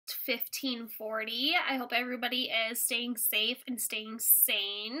almost 15:40. I hope everybody is staying safe and staying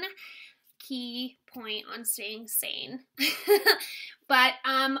sane. Key point on staying sane. But,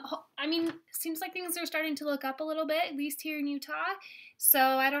 I mean, seems like things are starting to look up a little bit, at least here in Utah. So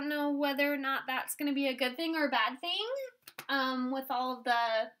I don't know whether or not that's going to be a good thing or a bad thing, with all of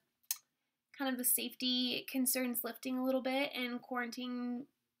the kind of the safety concerns lifting a little bit and quarantine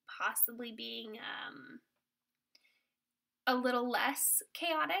possibly being a little less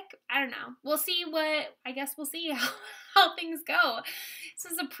chaotic. I don't know. We'll see we'll see how things go. This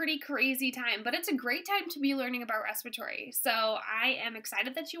is a pretty crazy time, but it's a great time to be learning about respiratory. So I am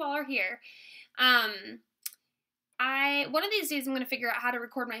excited that you all are here. One of these days I'm going to figure out how to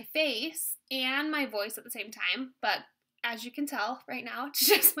record my face and my voice at the same time, but as you can tell right now, it's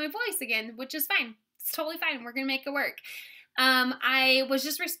just my voice again, which is fine. It's totally fine. We're going to make it work. I was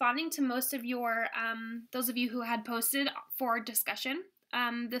just responding to most of your, those of you who had posted for discussion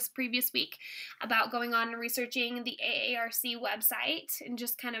this previous week about going on and researching the AARC website and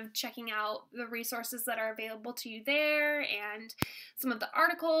just kind of checking out the resources that are available to you there and some of the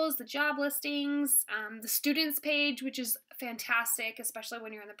articles, the job listings, the students page, which is fantastic, especially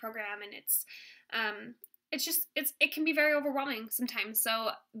when you're in the program and it can be very overwhelming sometimes.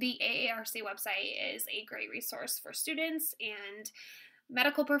 So the AARC website is a great resource for students and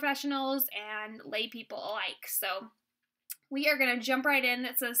medical professionals and lay people alike. So we are going to jump right in.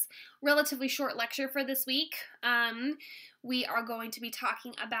 It's a relatively short lecture for this week. We are going to be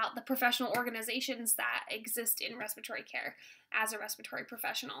talking about the professional organizations that exist in respiratory care as a respiratory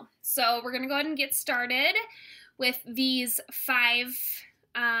professional. So we're going to go ahead and get started with these 5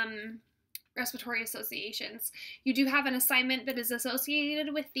 respiratory associations. You do have an assignment that is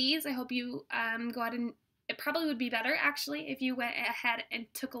associated with these. I hope you go ahead and it probably would be better actually if you went ahead and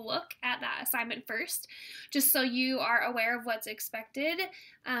took a look at that assignment first, just so you are aware of what's expected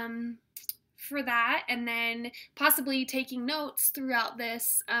for that, and then possibly taking notes throughout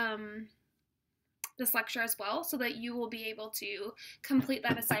this this lecture as well, so that you will be able to complete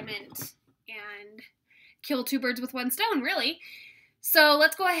that assignment and kill 2 birds with 1 stone, really. So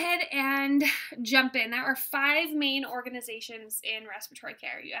let's go ahead and jump in. There are 5 main organizations in respiratory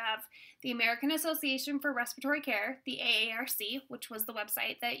care. You have the American Association for Respiratory Care, the AARC, which was the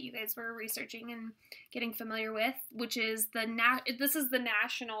website that you guys were researching and getting familiar with, which is this is the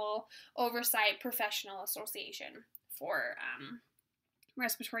National Oversight Professional Association for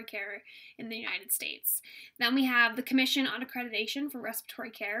respiratory care in the United States. Then we have the Commission on Accreditation for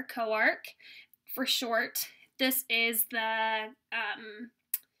Respiratory Care, COARC for short. This is the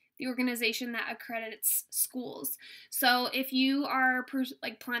organization that accredits schools. So if you are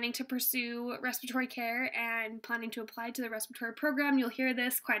planning to pursue respiratory care and planning to apply to the respiratory program, you'll hear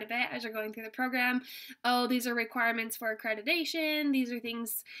this quite a bit as you're going through the program. Oh, these are requirements for accreditation. These are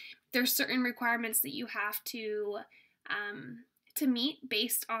things, there's certain requirements that you have to meet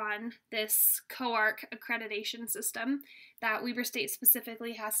based on this COARC accreditation system that Weber State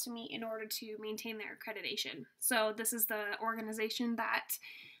specifically has to meet in order to maintain their accreditation. So this is the organization that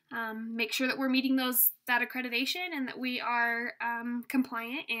makes sure that we're meeting that accreditation and that we are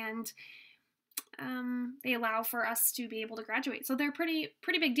compliant, and they allow for us to be able to graduate. So they're pretty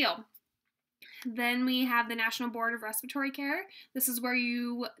big deal. Then we have the National Board of Respiratory Care. This is where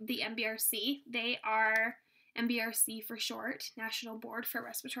the MBRC, they are MBRC for short, National Board for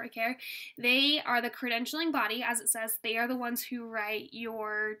Respiratory Care. They are the credentialing body, as it says. They are the ones who write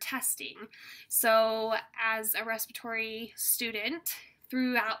your testing. So as a respiratory student,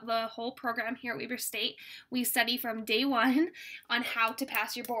 throughout the whole program here at Weber State, we study from day 1 on how to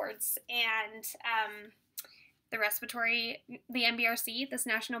pass your boards. And the MBRC, this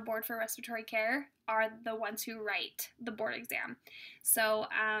National Board for Respiratory Care, are the ones who write the board exam. So,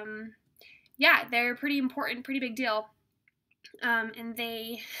 yeah, they're pretty important, pretty big deal, and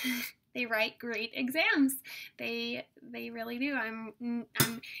they write great exams. They really do. I'm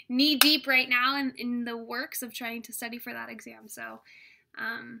knee deep right now in the works of trying to study for that exam. So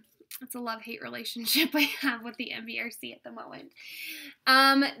it's a love-hate relationship I have with the MBRC at the moment.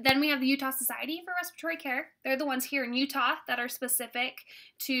 Then we have the Utah Society for Respiratory Care. They're the ones here in Utah that are specific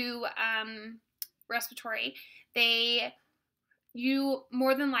to respiratory. You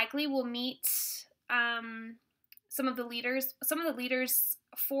more than likely will meet some of the leaders. Some of the leaders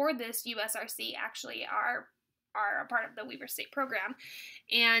for this USRC actually are a part of the Weber State program,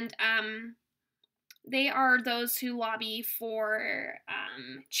 and they are those who lobby for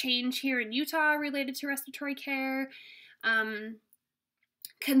change here in Utah related to respiratory care,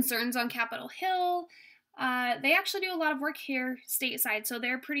 concerns on Capitol Hill, They actually do a lot of work here stateside, so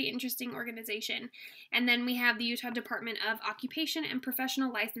they're a pretty interesting organization. And then we have the Utah Department of Occupation and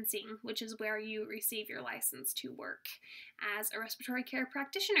Professional Licensing, which is where you receive your license to work as a respiratory care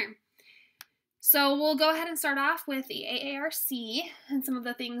practitioner. So we'll go ahead and start off with the AARC and some of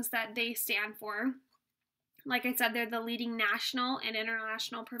the things that they stand for. Like I said, they're the leading national and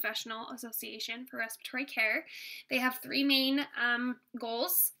international professional association for respiratory care. They have three main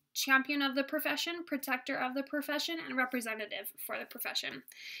goals: champion of the profession, protector of the profession, and representative for the profession.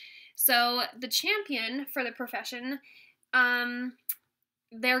 So the champion for the profession,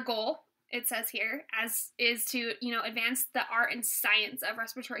 their goal, it says here, is to advance the art and science of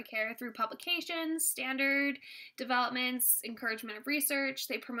respiratory care through publications, standard developments, encouragement of research.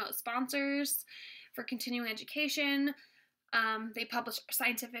 They promote sponsors for continuing education. They publish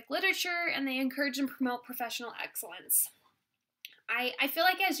scientific literature, and they encourage and promote professional excellence. I feel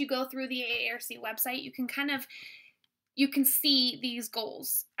like as you go through the AARC website, you can see these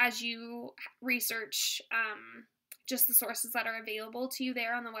goals as you research just the sources that are available to you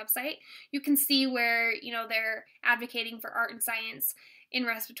there on the website. You can see where they're advocating for art and science in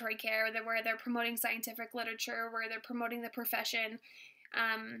respiratory care, where they're promoting scientific literature, where they're promoting the profession.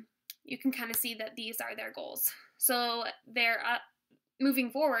 You can kind of see that these are their goals. So they're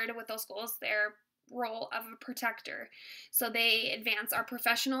moving forward with those goals, their role of a protector. So they advance our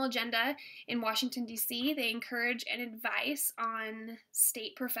professional agenda in Washington, D.C. They encourage and advise on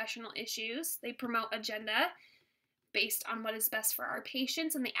state professional issues. They promote agenda based on what is best for our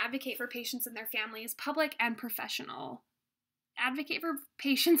patients, and they advocate for patients and their families, public and professional. Advocate for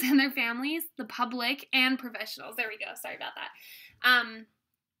patients and their families, the public and professionals. There we go. Sorry about that.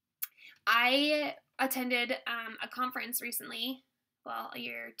 I attended a conference recently, well, a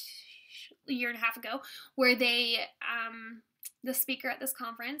year and a half ago, where the speaker at this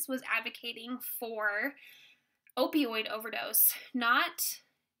conference was advocating for opioid overdose, not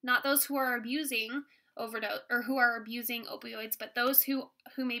those who are abusing overdose or who are abusing opioids, but those who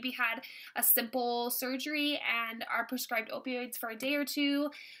maybe had a simple surgery and are prescribed opioids for a day or two,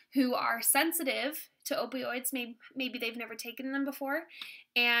 who are sensitive to opioids. Maybe they've never taken them before,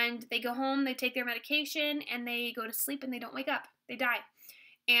 and they go home, they take their medication, and they go to sleep and they don't wake up. They die.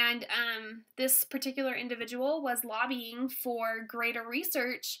 And this particular individual was lobbying for greater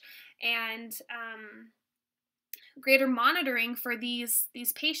research and greater monitoring for these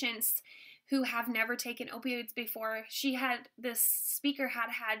patients who have never taken opioids before. This speaker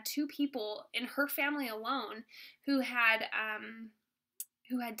had two people in her family alone who had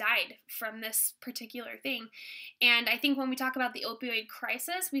died from this particular thing. And I think when we talk about the opioid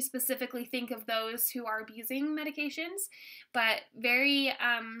crisis, we specifically think of those who are abusing medications, but very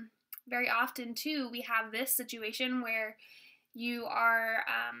often too, we have this situation where you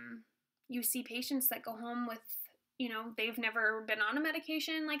see patients that go home with, they've never been on a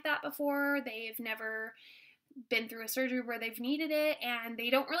medication like that before. They've never been through a surgery where they've needed it, and they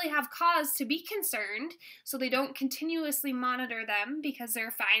don't really have cause to be concerned, so they don't continuously monitor them because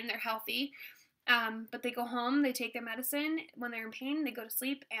they're fine, they're healthy. But they go home, they take their medicine. When they're in pain, they go to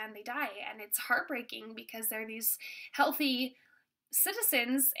sleep and they die. And it's heartbreaking because they're these healthy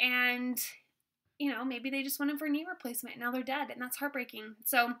citizens, and maybe they just went in for a knee replacement and now they're dead, and that's heartbreaking.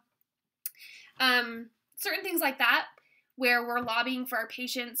 So certain things like that, where we're lobbying for our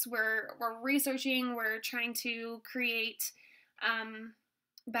patients, we're researching, we're trying to create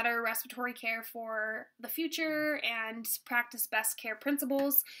better respiratory care for the future and practice best care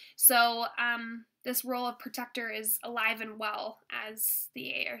principles. So this role of protector is alive and well as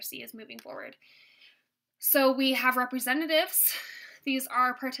the ARC is moving forward. So we have representatives. These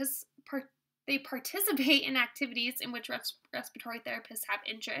are they participate in activities in which respiratory therapists have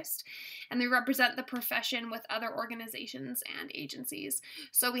interest, and they represent the profession with other organizations and agencies.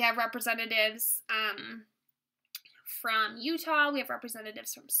 So we have representatives from Utah, we have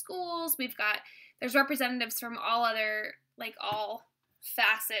representatives from schools, there's representatives from all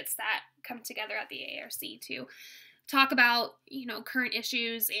facets that come together at the ARC to talk about, current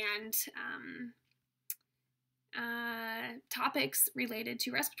issues and topics related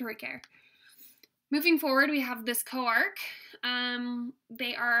to respiratory care. Moving forward, we have this COARC.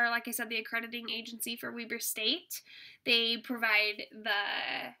 They are, like I said, the accrediting agency for Weber State. They provide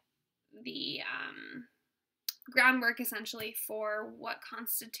the groundwork, essentially, for what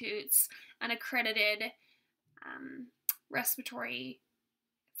constitutes an accredited respiratory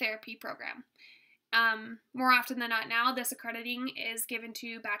therapy program. More often than not now, this accrediting is given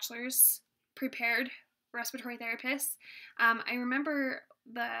to bachelor's prepared respiratory therapists. I remember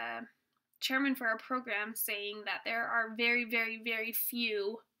the chairman for our program saying that there are very, very, very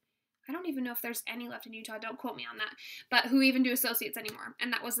few I don't even know if there's any left in Utah, don't quote me on that, but who even do associates anymore.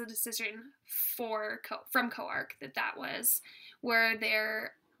 And that was the decision from COARC, that was where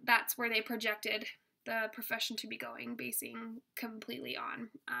that's where they projected the profession to be going, basing completely on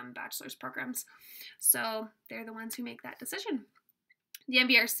bachelor's programs. So they're the ones who make that decision. The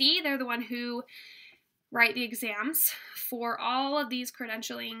MBRC, they're the one who write the exams for all of these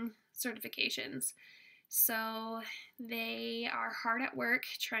credentialing certifications. So they are hard at work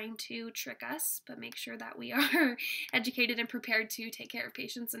trying to trick us, but make sure that we are educated and prepared to take care of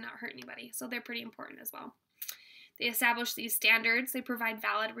patients and not hurt anybody. So they're pretty important as well. They establish these standards. They provide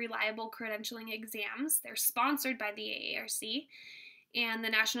valid, reliable credentialing exams. They're sponsored by the AARC and the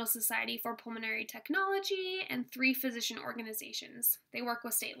National Society for Pulmonary Technology and 3 physician organizations. They work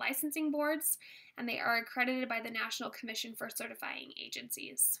with state licensing boards, and they are accredited by the National Commission for Certifying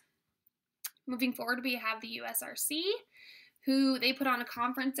Agencies. Moving forward, we have the USRC, who they put on a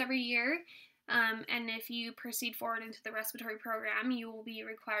conference every year, and if you proceed forward into the respiratory program, you will be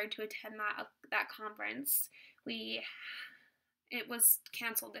required to attend that conference. It was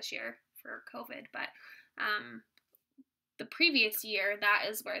canceled this year for COVID, but the previous year, that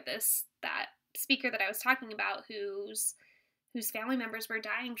is where that speaker that I was talking about, whose family members were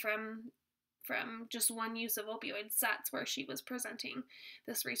dying from just one use of opioids, that's where she was presenting.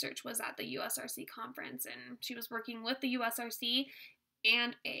 This research was at the USRC conference, and she was working with the USRC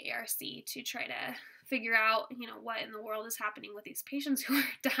and AARC to try to figure out, what in the world is happening with these patients who are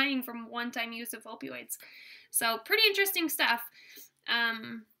dying from one-time use of opioids. So pretty interesting stuff.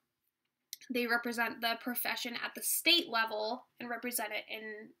 They represent the profession at the state level and represent it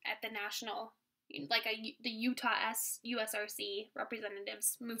at the national, the Utah USRC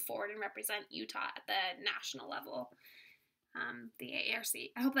representatives move forward and represent Utah at the national level. The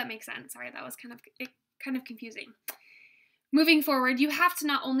AARC. I hope that makes sense. Sorry, that was kind of confusing. Moving forward, you have to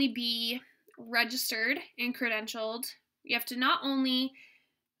not only be registered and credentialed, you have to not only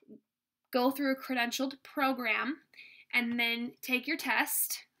go through a credentialed program and then take your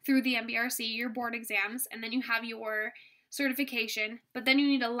test through the MBRC, your board exams, and then you have your certification, but then you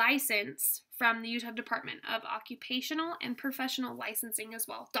need a license from the Utah Department of Occupational and Professional Licensing as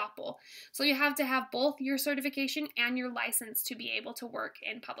well, DOPL. So you have to have both your certification and your license to be able to work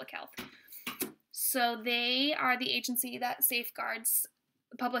in public health. So they are the agency that safeguards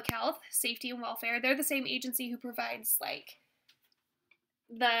public health, safety, and welfare. They're the same agency who provides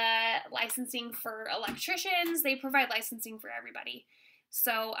the licensing for electricians. They provide licensing for everybody.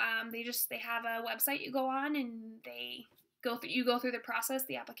 So they have a website you go on, and you go through the process,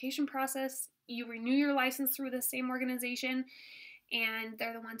 the application process. You renew your license through the same organization, and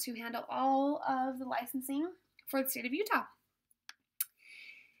they're the ones who handle all of the licensing for the state of Utah.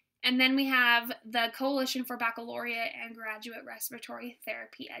 And then we have the Coalition for Baccalaureate and Graduate Respiratory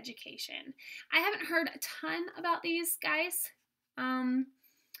Therapy Education. I haven't heard a ton about these guys,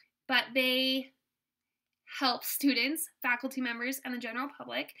 but they help students, faculty members, and the general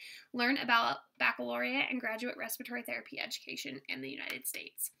public learn about baccalaureate and graduate respiratory therapy education in the United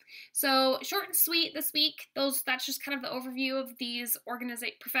States. So short and sweet this week. That's just kind of the overview of these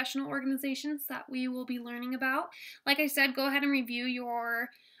professional organizations that we will be learning about. Like I said, go ahead and review your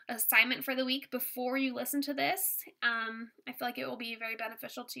assignment for the week before you listen to this. I feel like it will be very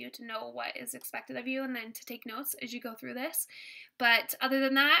beneficial to you to know what is expected of you and then to take notes as you go through this. But other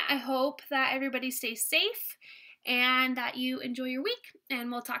than that, I hope that everybody stays safe and that you enjoy your week, and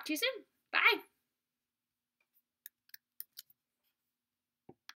we'll talk to you soon. Bye!